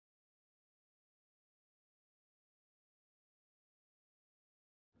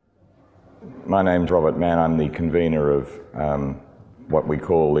My name's Robert Manne. I'm the convener of what we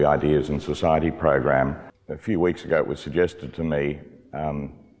call the Ideas in Society program. A few weeks ago it was suggested to me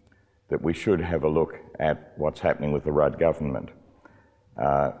that we should have a look at what's happening with the Rudd government.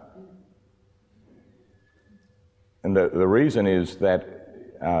 And the reason is that,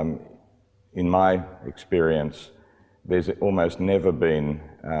 in my experience, there's almost never been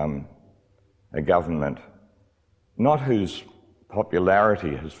a government, not whose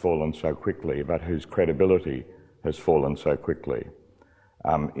popularity has fallen so quickly, but whose credibility has fallen so quickly.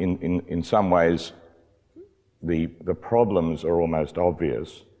 In some ways, the problems are almost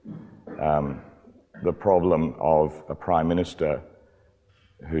obvious. The problem of a Prime Minister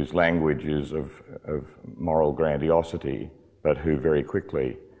whose language is of moral grandiosity, but who very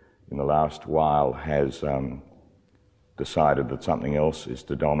quickly, in the last while, has decided that something else is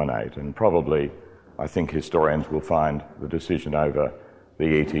to dominate. And probably, I think historians will find the decision over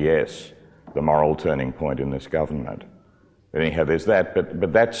the ETS the moral turning point in this government. But anyhow, there's that,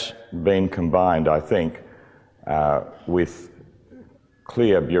 but that's been combined, I think, with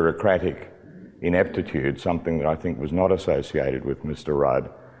clear bureaucratic ineptitude, something that I think was not associated with Mr. Rudd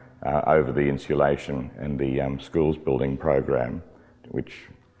over the insulation and the schools building program, which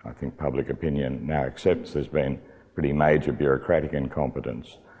I think public opinion now accepts there's been pretty major bureaucratic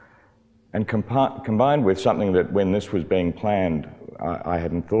incompetence. And combined with something that when this was being planned I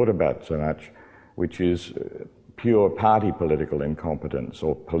hadn't thought about so much, which is pure party political incompetence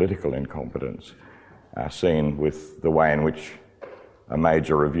or political incompetence, seen with the way in which a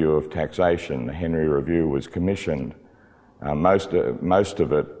major review of taxation, the Henry Review, was commissioned. Most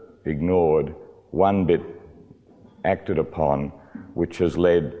of it ignored, one bit acted upon, which has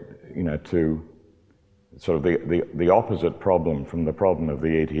led, to sort of the opposite problem from the problem of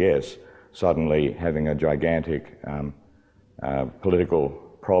the ETS, suddenly having a gigantic political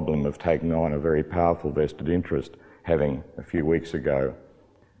problem of taking on a very powerful vested interest, having a few weeks ago,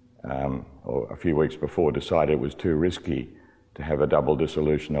 or a few weeks before, decided it was too risky to have a double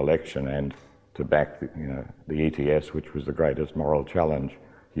dissolution election and to back the ETS, which was the greatest moral challenge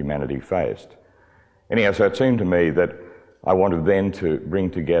humanity faced. Anyhow, so it seemed to me that I wanted then to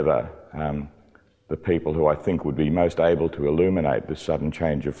bring together the people who I think would be most able to illuminate this sudden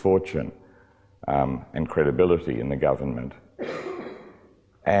change of fortune and credibility in the government.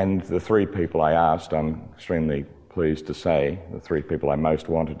 And the three people I asked, I'm extremely pleased to say, the three people I most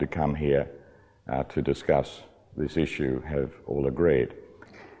wanted to come here to discuss this issue have all agreed.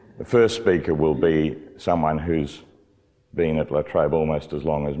 The first speaker will be someone who's been at La Trobe almost as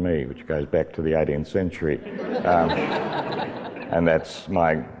long as me, which goes back to the 18th century. And that's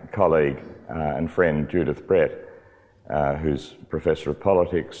my colleague and friend Judith Brett, who's Professor of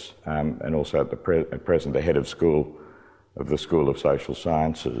Politics and also at present the head of the School of Social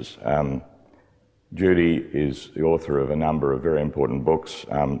Sciences. Judy is the author of a number of very important books,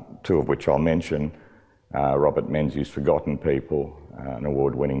 two of which I'll mention. Robert Manne's Forgotten People, an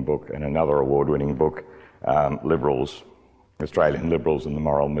award-winning book, and another award-winning book, Australian Liberals and the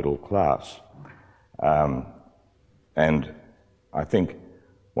Moral Middle Class. And I think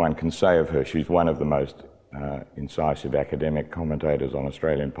one can say of her, she's one of the most incisive academic commentators on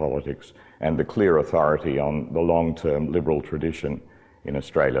Australian politics and the clear authority on the long-term liberal tradition in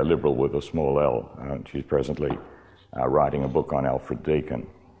Australia, liberal with a small L. She's presently writing a book on Alfred Deakin.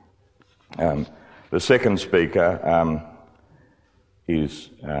 The second speaker is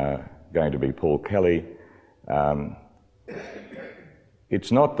going to be Paul Kelly.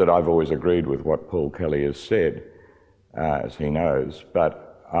 It's not that I've always agreed with what Paul Kelly has said, as he knows, but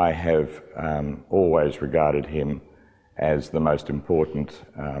I have always regarded him as the most important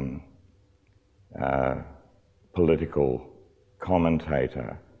political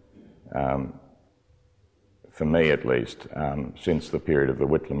commentator, for me at least, since the period of the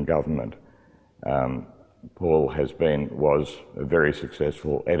Whitlam government. Paul was a very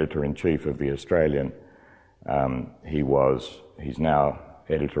successful editor-in-chief of The Australian. He's now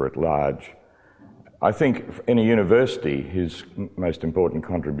editor-at-large. I think in a university, his most important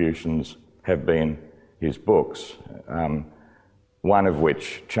contributions have been his books, one of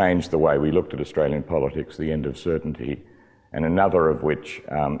which changed the way we looked at Australian politics, The End of Certainty, and another of which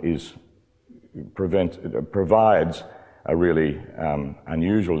provides a really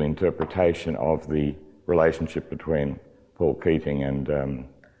unusual interpretation of the relationship between Paul Keating and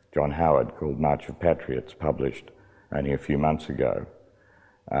John Howard, called March of Patriots, published only a few months ago.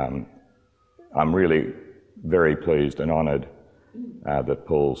 I'm really very pleased and honoured that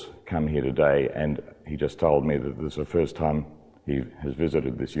Paul's come here today, and he just told me that this is the first time he has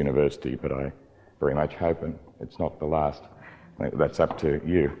visited this university, but I very much hope it's not the last. That's up to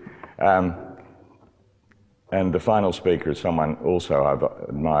you. And the final speaker is someone also I've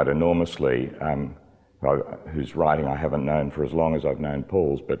admired enormously, whose writing I haven't known for as long as I've known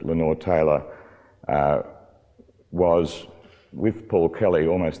Paul's, but Lenore Taylor was, with Paul Kelly,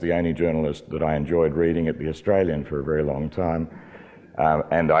 almost the only journalist that I enjoyed reading at The Australian for a very long time.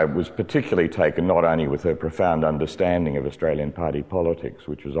 And I was particularly taken not only with her profound understanding of Australian party politics,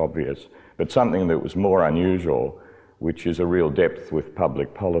 which was obvious, but something that was more unusual, which is a real depth with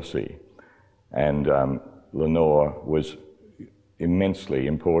public policy. And Lenore was immensely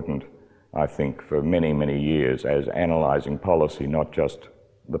important, I think, for many, many years as analysing policy, not just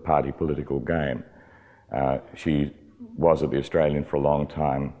the party political game. She was at The Australian for a long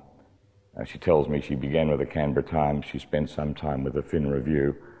time. She tells me she began with the Canberra Times. She spent some time with the Fin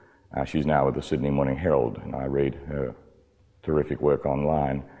Review. She's now with the Sydney Morning Herald, and I read her terrific work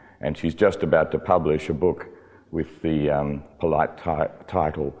online. And she's just about to publish a book with the polite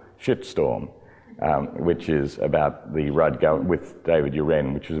title Shitstorm, which is about the Rudd Govt, with David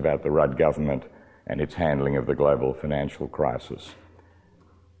Uren, which is about the Rudd government and its handling of the global financial crisis.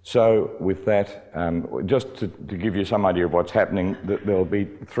 So with that, just to give you some idea of what's happening, there'll be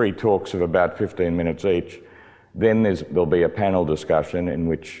 3 talks of about 15 minutes each. Then there'll be a panel discussion in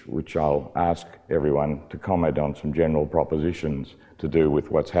which I'll ask everyone to comment on some general propositions to do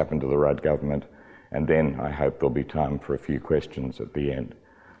with what's happened to the Rudd government, and then I hope there'll be time for a few questions at the end.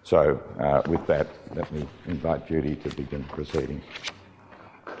 So with that, let me invite Judy to begin proceedings.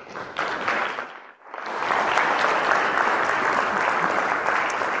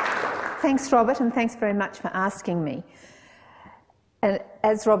 Thanks, Robert, and thanks very much for asking me. And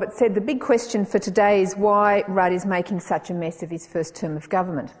as Robert said, the big question for today is why Rudd is making such a mess of his first term of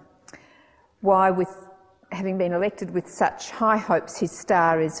government. Why, with having been elected with such high hopes, his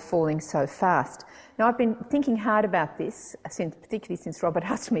star is falling so fast. Now, I've been thinking hard about this, particularly since Robert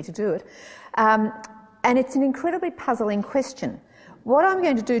asked me to do it, and it's an incredibly puzzling question. What I'm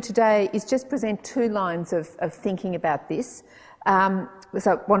going to do today is just present 2 lines of thinking about this.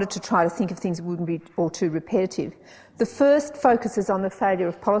 So I wanted to try to think of things that wouldn't be all too repetitive. The first focuses on the failure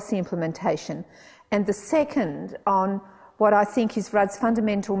of policy implementation, and the second on what I think is Rudd's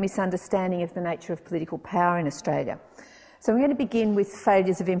fundamental misunderstanding of the nature of political power in Australia. So I'm going to begin with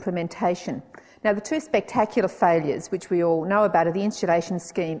failures of implementation. Now, the 2 spectacular failures, which we all know about, are the insulation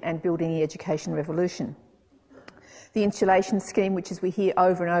scheme and building the education revolution. The insulation scheme, which, as we hear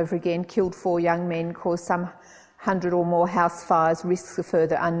over and over again, killed 4 young men, caused some 100 or more house fires, risks a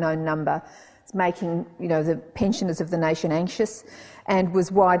further unknown number. It's making, the pensioners of the nation anxious, and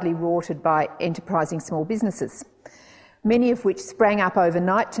was widely rorted by enterprising small businesses, many of which sprang up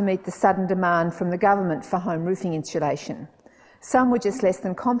overnight to meet the sudden demand from the government for home roofing insulation. Some were just less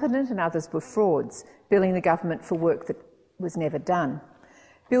than competent and others were frauds, billing the government for work that was never done.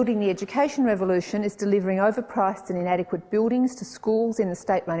 Building the education revolution is delivering overpriced and inadequate buildings to schools in the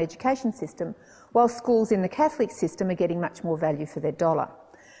state-run education system, while schools in the Catholic system are getting much more value for their dollar.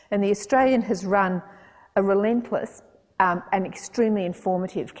 And the Australian has run a relentless and extremely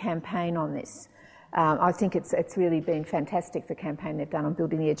informative campaign on this. I think it's really been fantastic, the campaign they've done on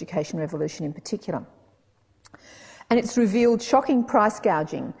building the education revolution in particular. And it's revealed shocking price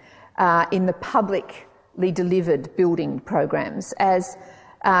gouging in the publicly delivered building programs as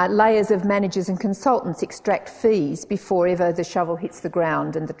layers of managers and consultants extract fees before ever the shovel hits the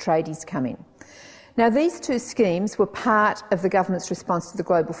ground and the tradies come in. Now, these 2 schemes were part of the government's response to the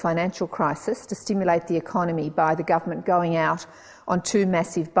global financial crisis to stimulate the economy by the government going out on 2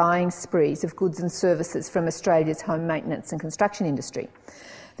 massive buying sprees of goods and services from Australia's home maintenance and construction industry.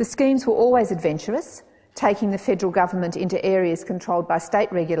 The schemes were always adventurous, taking the federal government into areas controlled by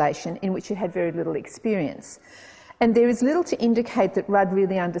state regulation in which it had very little experience. And there is little to indicate that Rudd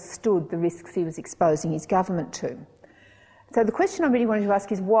really understood the risks he was exposing his government to. So the question I really wanted to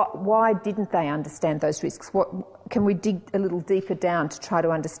ask is why didn't they understand those risks? Can we dig a little deeper down to try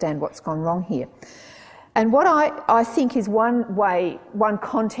to understand what's gone wrong here? And what I think is one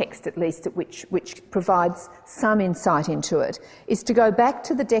context at least at which provides some insight into it, is to go back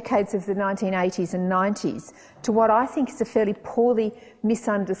to the decades of the 1980s and 90s to what I think is a fairly poorly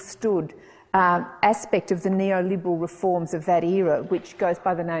misunderstood aspect of the neoliberal reforms of that era, which goes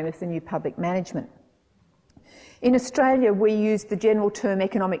by the name of the New Public Management. In Australia, we used the general term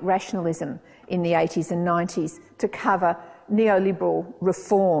economic rationalism in the 80s and 90s to cover neoliberal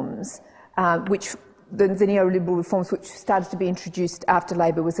reforms, the neoliberal reforms which started to be introduced after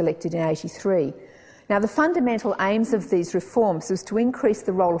Labor was elected in 1983. Now, the fundamental aims of these reforms was to increase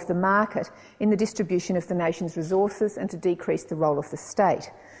the role of the market in the distribution of the nation's resources and to decrease the role of the state.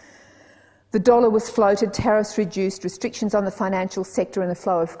 The dollar was floated, tariffs reduced, restrictions on the financial sector and the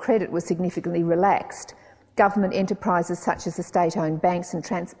flow of credit were significantly relaxed. government enterprises such as the state-owned banks and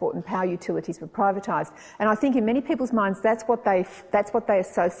transport and power utilities were privatised. And I think in many people's minds that's what they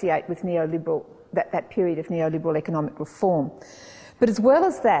associate with neoliberal, that period of neoliberal economic reform. But as well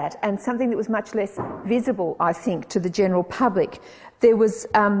as that, and something that was much less visible, I think, to the general public, there was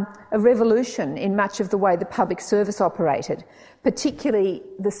a revolution in much of the way the public service operated, particularly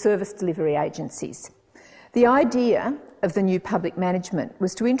the service delivery agencies. The idea of the new public management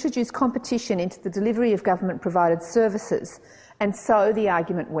was to introduce competition into the delivery of government-provided services, and so the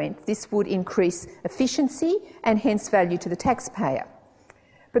argument went this would increase efficiency and hence value to the taxpayer.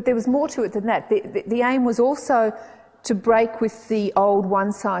 But there was more to it than that. The aim was also to break with the old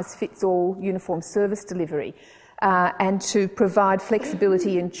one-size-fits-all uniform service delivery and to provide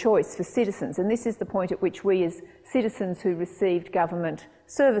flexibility and choice for citizens. And this is the point at which we as citizens who received government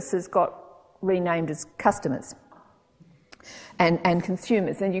services got renamed as customers and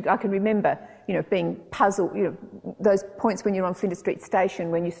consumers. And I can remember, being puzzled, those points when you're on Flinders Street Station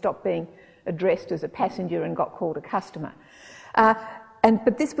when you stopped being addressed as a passenger and got called a customer.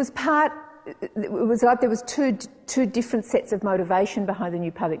 But this was part. It was like there was two different sets of motivation behind the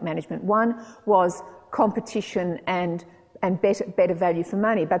new public management. One was competition and better value for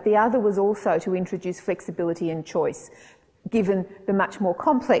money, but the other was also to introduce flexibility and choice, given the much more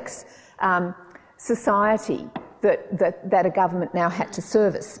complex society that a government now had to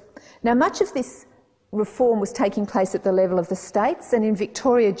service. Now, much of this reform was taking place at the level of the states, and in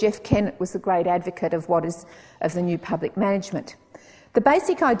Victoria, Jeff Kennett was the great advocate of the new public management. The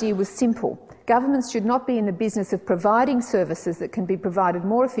basic idea was simple. Governments should not be in the business of providing services that can be provided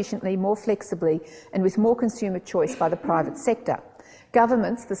more efficiently, more flexibly and with more consumer choice by the private sector.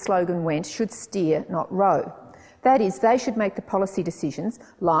 Governments, the slogan went, should steer, not row. That is, they should make the policy decisions,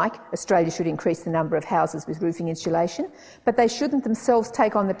 like Australia should increase the number of houses with roofing insulation, but they shouldn't themselves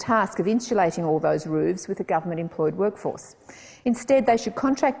take on the task of insulating all those roofs with a government-employed workforce. Instead, they should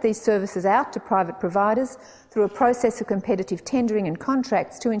contract these services out to private providers through a process of competitive tendering and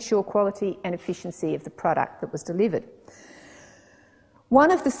contracts to ensure quality and efficiency of the product that was delivered. One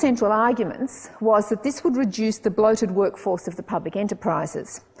of the central arguments was that this would reduce the bloated workforce of the public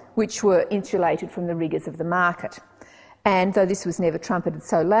enterprises, which were insulated from the rigours of the market. And though this was never trumpeted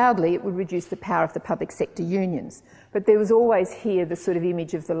so loudly, it would reduce the power of the public sector unions. But there was always here the sort of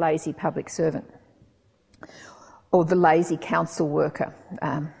image of the lazy public servant, or the lazy council worker,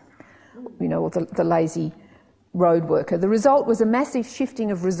 or the lazy road worker. The result was a massive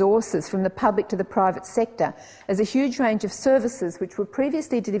shifting of resources from the public to the private sector, as a huge range of services which were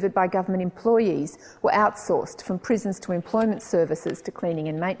previously delivered by government employees were outsourced, from prisons to employment services to cleaning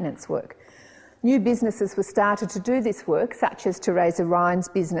and maintenance work. New businesses were started to do this work, such as Theresa Ryan's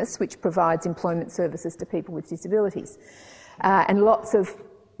business, which provides employment services to people with disabilities. And lots of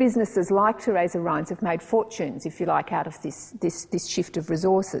businesses like Theresa Ryan's have made fortunes, if you like, out of this shift of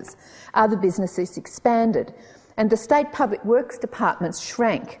resources. Other businesses expanded, and the state public works departments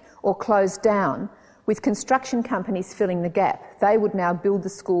shrank or closed down, with construction companies filling the gap. They would now build the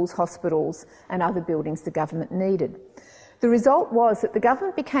schools, hospitals and other buildings the government needed. The result was that the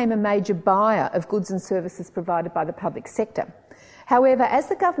government became a major buyer of goods and services provided by the public sector. However, as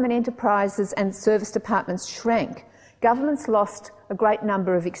the government enterprises and service departments shrank, governments lost a great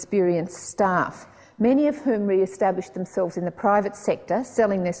number of experienced staff, many of whom re-established themselves in the private sector,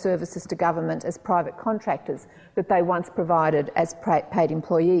 selling their services to government as private contractors that they once provided as paid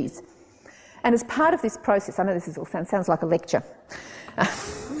employees. And as part of this process, I know this sounds like a lecture,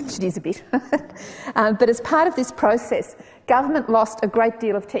 which it is a bit, but as part of this process, government lost a great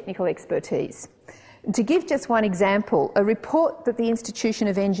deal of technical expertise. To give just one example, a report that the Institution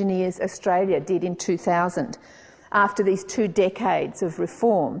of Engineers Australia did in 2000, after these 2 decades of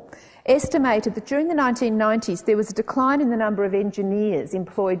reform, estimated that during the 1990s there was a decline in the number of engineers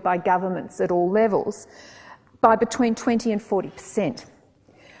employed by governments at all levels by between 20 and 40%.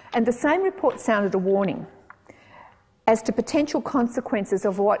 And the same report sounded a warning as to potential consequences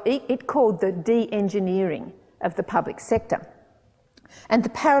of what it called the de-engineering of the public sector, and the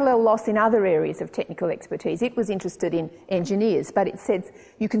parallel loss in other areas of technical expertise. It was interested in engineers, but it said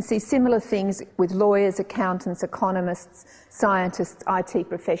you can see similar things with lawyers, accountants, economists, scientists, IT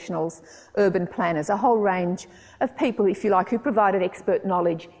professionals, urban planners, a whole range of people, if you like, who provided expert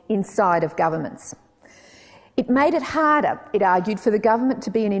knowledge inside of governments. It made it harder, it argued, for the government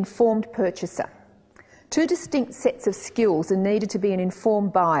to be an informed purchaser. 2 distinct sets of skills are needed to be an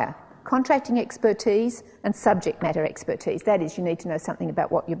informed buyer: contracting expertise and subject matter expertise. That is, you need to know something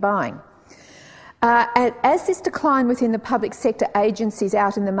about what you're buying. And as this decline within the public sector agencies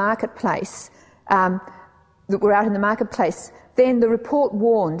out in the marketplace, then the report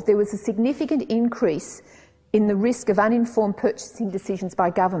warned there was a significant increase in the risk of uninformed purchasing decisions by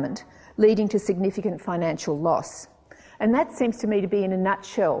government, leading to significant financial loss. And that seems to me to be, in a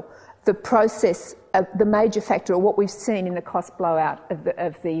nutshell, the process, the major factor, or what we've seen in the cost blowout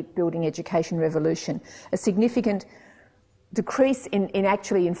of the building education revolution. A significant decrease in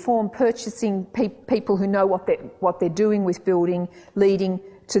actually informed purchasing, people who know what they're doing with building, leading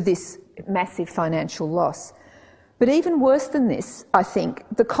to this massive financial loss. But even worse than this, I think,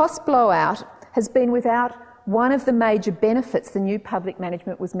 the cost blowout has been without one of the major benefits the new public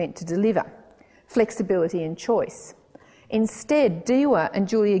management was meant to deliver: flexibility and choice. Instead, DEWA and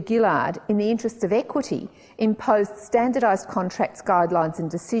Julia Gillard, in the interests of equity, imposed standardised contracts, guidelines and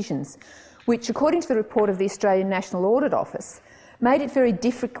decisions, which, according to the report of the Australian National Audit Office, made it very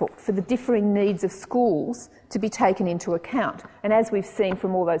difficult for the differing needs of schools to be taken into account. And as we've seen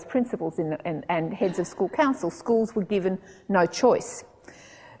from all those principals and heads of school council, schools were given no choice.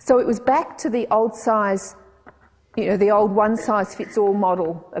 So it was back to the old size, the old one-size-fits-all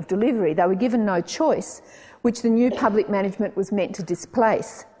model of delivery. They were given no choice, which the new public management was meant to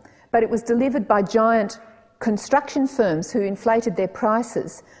displace. But it was delivered by giant construction firms who inflated their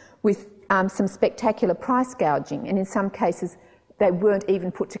prices with some spectacular price gouging, and in some cases they weren't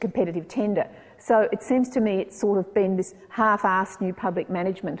even put to competitive tender. So it seems to me it's sort of been this half-assed new public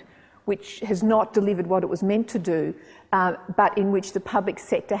management which has not delivered what it was meant to do, but in which the public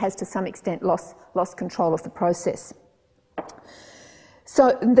sector has to some extent lost control of the process.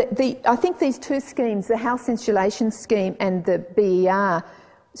 So I think these two schemes, the house insulation scheme and the BER,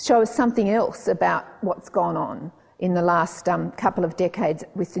 show us something else about what's gone on in the last couple of decades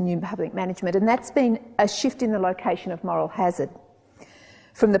with the new public management, and that's been a shift in the location of moral hazard.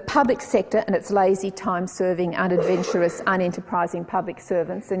 From the public sector and its lazy, time-serving, unadventurous, unenterprising public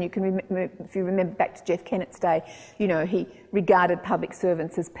servants, and you can if you remember back to Jeff Kennett's day, he regarded public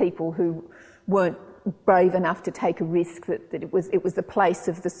servants as people who weren't brave enough to take a risk, that it was the place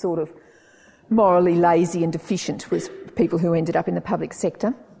of the sort of morally lazy and deficient was people who ended up in the public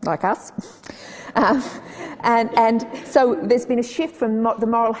sector, like us. And so there's been a shift from the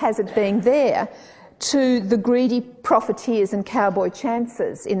moral hazard being there to the greedy profiteers and cowboy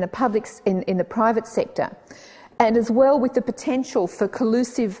chancers in the private sector, and as well with the potential for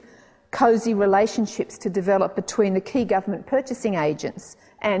collusive, cosy relationships to develop between the key government purchasing agents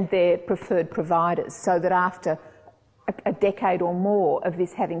and their preferred providers, so that after a decade or more of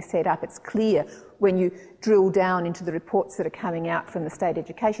this having set up, it's clear when you drill down into the reports that are coming out from the state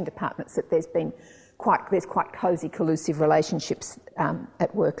education departments that there's quite cosy, collusive relationships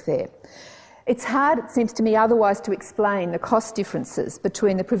at work there. It's hard, it seems to me, otherwise to explain the cost differences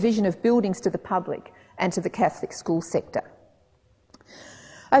between the provision of buildings to the public and to the Catholic school sector.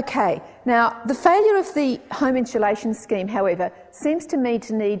 Okay, now the failure of the home insulation scheme, however, seems to me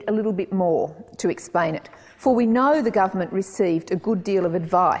to need a little bit more to explain it, for we know the government received a good deal of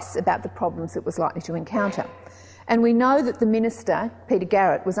advice about the problems it was likely to encounter. And we know that the Minister, Peter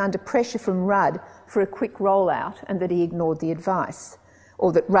Garrett, was under pressure from Rudd for a quick rollout and that he ignored the advice,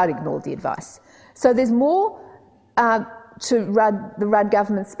 or that Rudd ignored the advice. So there's more to the Rudd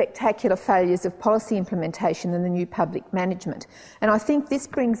government's spectacular failures of policy implementation than the new public management. And I think this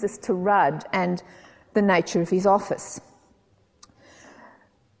brings us to Rudd and the nature of his office.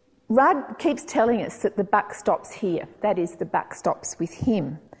 Rudd keeps telling us that the buck stops here, that is, the buck stops with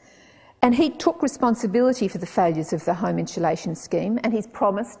him. And he took responsibility for the failures of the home insulation scheme, and he's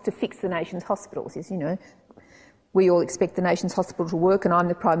promised to fix the nation's hospitals. As you know, we all expect the nation's hospital to work, and I'm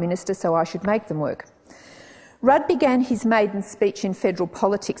the Prime Minister, so I should make them work. Rudd began his maiden speech in federal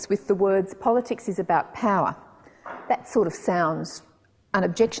politics with the words, "Politics is about power." That sort of sounds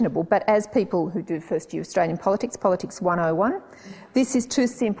unobjectionable, but as people who do first year Australian politics, Politics 101, this is too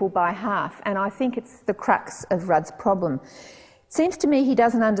simple by half, and I think it's the crux of Rudd's problem. It seems to me he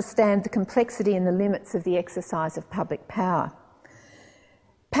doesn't understand the complexity and the limits of the exercise of public power.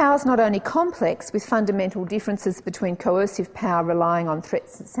 Power's not only complex, with fundamental differences between coercive power relying on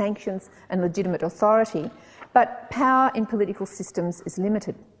threats and sanctions and legitimate authority, but power in political systems is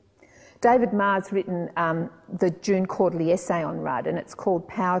limited. David Marr's written the June quarterly essay on Rudd, and it's called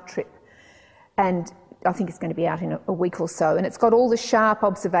Power Trip, and I think it's going to be out in a week or so, and it's got all the sharp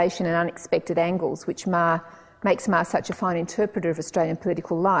observation and unexpected angles which makes Marr such a fine interpreter of Australian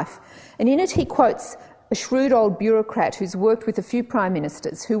political life. And in it he quotes a shrewd old bureaucrat who's worked with a few prime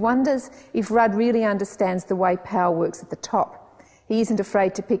ministers, who wonders if Rudd really understands the way power works at the top. He isn't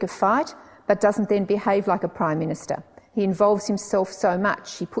afraid to pick a fight, but doesn't then behave like a prime minister. He involves himself so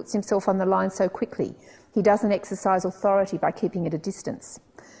much, he puts himself on the line so quickly. He doesn't exercise authority by keeping at a distance.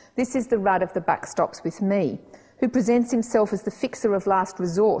 This is the Rudd of the buck stops with me, who presents himself as the fixer of last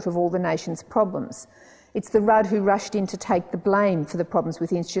resort of all the nation's problems. It's the Rudd who rushed in to take the blame for the problems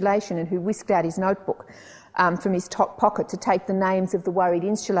with insulation and who whisked out his notebook from his top pocket to take the names of the worried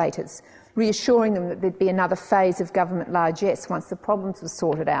insulators, reassuring them that there'd be another phase of government largesse once the problems were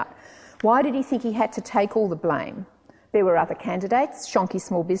sorted out. Why did he think he had to take all the blame? There were other candidates, shonky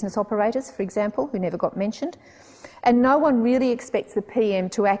small business operators, for example, who never got mentioned. And no one really expects the PM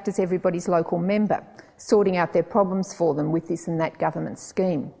to act as everybody's local member, sorting out their problems for them with this and that government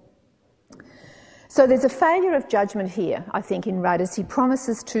scheme. So there's a failure of judgment here, I think, in Rudd, as he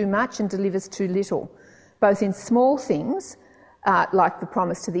promises too much and delivers too little, both in small things, like the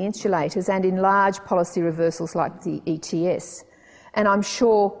promise to the insulators, and in large policy reversals like the ETS. And I'm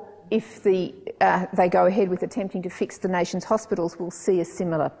sure if they go ahead with attempting to fix the nation's hospitals, we'll see a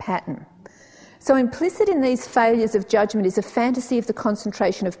similar pattern. So implicit in these failures of judgment is a fantasy of the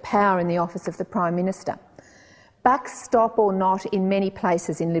concentration of power in the office of the Prime Minister. Bucks stop or not in many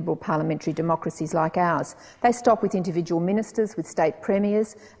places in liberal parliamentary democracies like ours. They stop with individual ministers, with state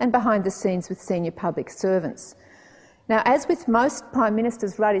premiers, and behind the scenes with senior public servants. Now, as with most Prime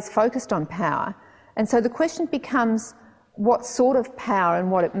Ministers, Rudd is focused on power, and so the question becomes what sort of power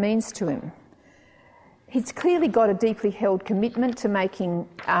and what it means to him. He's clearly got a deeply held commitment to making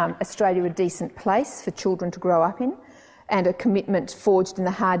Australia a decent place for children to grow up in, and a commitment forged in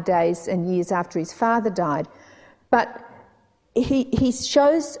the hard days and years after his father died. But he's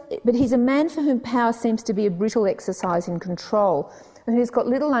a man for whom power seems to be a brittle exercise in control, and who's got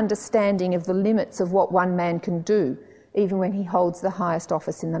little understanding of the limits of what one man can do, even when he holds the highest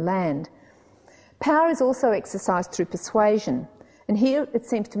office in the land. Power is also exercised through persuasion, and here it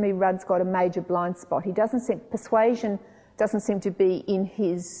seems to me Rudd's got a major blind spot. Persuasion doesn't seem to be in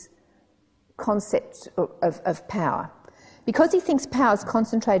his concept of power. Because he thinks power is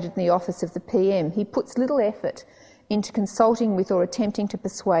concentrated in the office of the PM, he puts little effort into consulting with or attempting to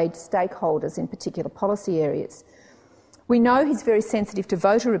persuade stakeholders in particular policy areas. We know he's very sensitive to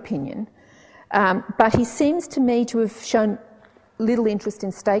voter opinion, but he seems to me to have shown little interest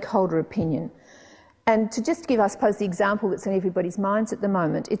in stakeholder opinion. And to just give, I suppose, the example that's in everybody's minds at the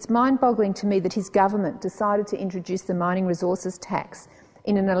moment, it's mind-boggling to me that his government decided to introduce the mining resources tax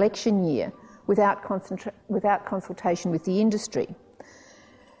in an election year without consultation with the industry.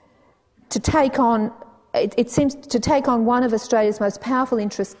 It seems to take on one of Australia's most powerful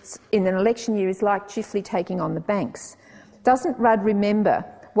interests in an election year is like chiefly taking on the banks. Doesn't Rudd remember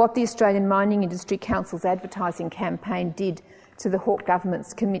what the Australian Mining Industry Council's advertising campaign did to the Hawke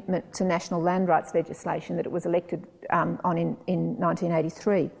government's commitment to national land rights legislation that it was elected in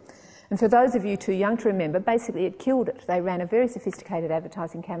 1983? And for those of you too young to remember, basically it killed it. They ran a very sophisticated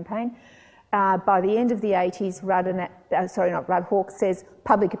advertising campaign. By the end of the 80s, Hawke says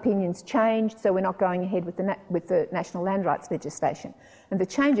public opinion's changed, so we're not going ahead with the national land rights legislation. And the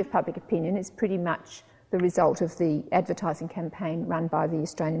change of public opinion is pretty much the result of the advertising campaign run by the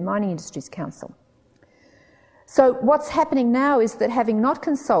Australian Mining Industries Council. So what's happening now is that, having not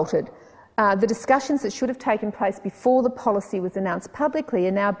consulted, the discussions that should have taken place before the policy was announced publicly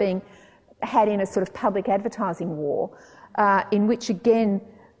are now being had in a sort of public advertising war, in which again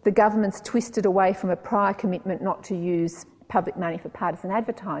the government's twisted away from a prior commitment not to use public money for partisan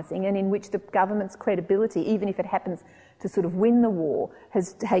advertising, and in which the government's credibility, even if it happens to sort of win the war,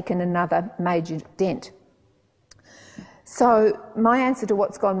 has taken another major dent. So my answer to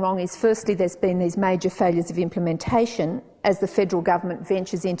what's gone wrong is, firstly, there's been these major failures of implementation as the federal government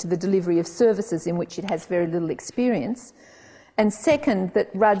ventures into the delivery of services in which it has very little experience. And second, that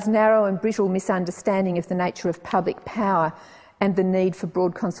Rudd's narrow and brittle misunderstanding of the nature of public power and the need for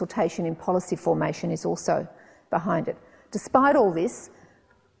broad consultation in policy formation is also behind it. Despite all this,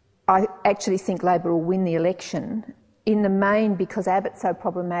 I actually think Labor will win the election, in the main because Abbott's so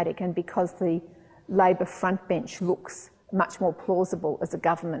problematic and because the Labor frontbench looks much more plausible as a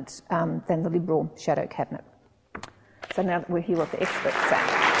government than the Liberal shadow cabinet. So now we'll hear what the experts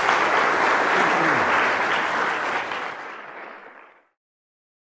say.